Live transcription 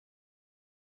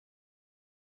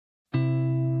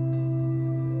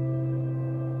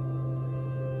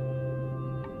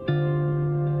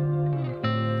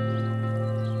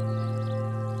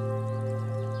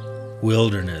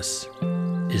Wilderness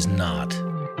is not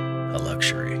a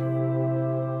luxury.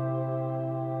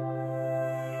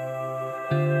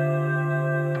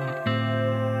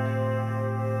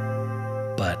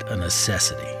 But a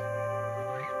necessity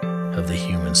of the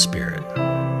human spirit.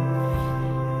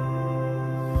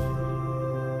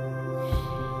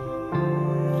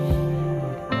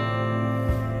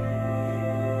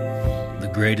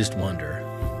 The greatest wonder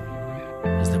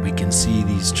is that we can see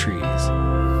these trees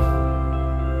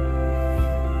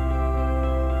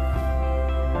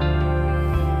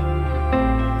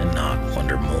and not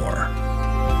wonder more.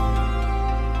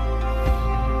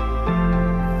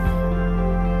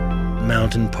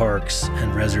 Mountain parks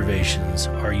and reservations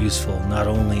are useful not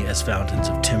only as fountains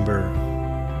of timber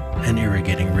and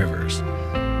irrigating rivers,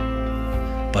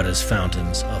 but as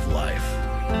fountains of life.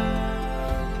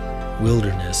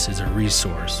 Wilderness is a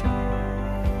resource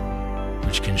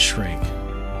which can shrink,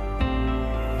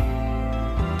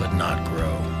 but not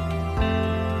grow.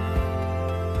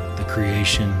 The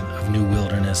creation of new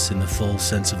wilderness in the full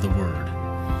sense of the word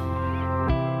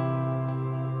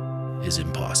is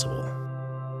impossible.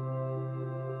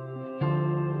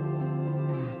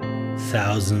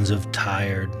 Thousands of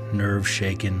tired,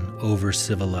 nerve-shaken,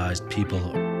 over-civilized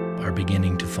people are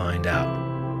beginning to find out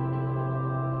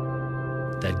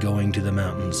that going to the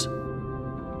mountains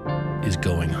is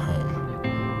going home.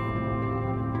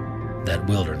 That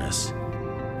wilderness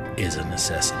is a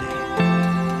necessity.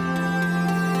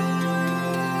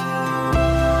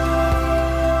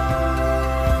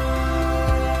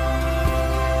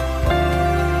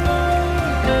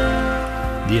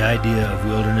 The idea of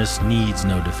wilderness needs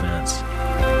no defense.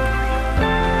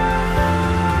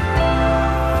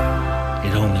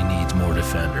 It only needs more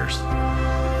defenders.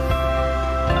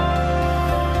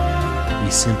 We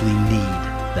simply need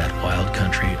that wild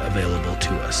country available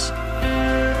to us.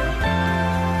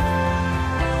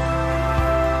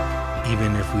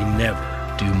 Even if we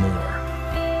never do more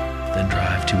than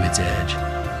drive to its edge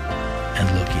and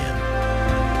look in.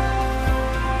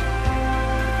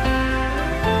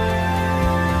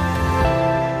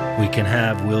 We can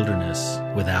have wilderness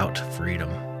without freedom.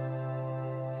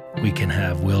 We can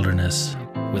have wilderness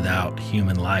without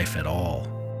human life at all,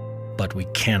 but we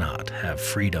cannot have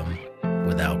freedom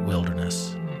without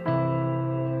wilderness.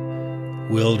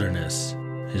 Wilderness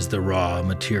is the raw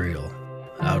material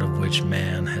out of which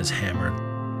man has hammered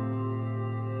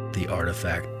the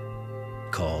artifact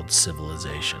called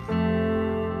civilization.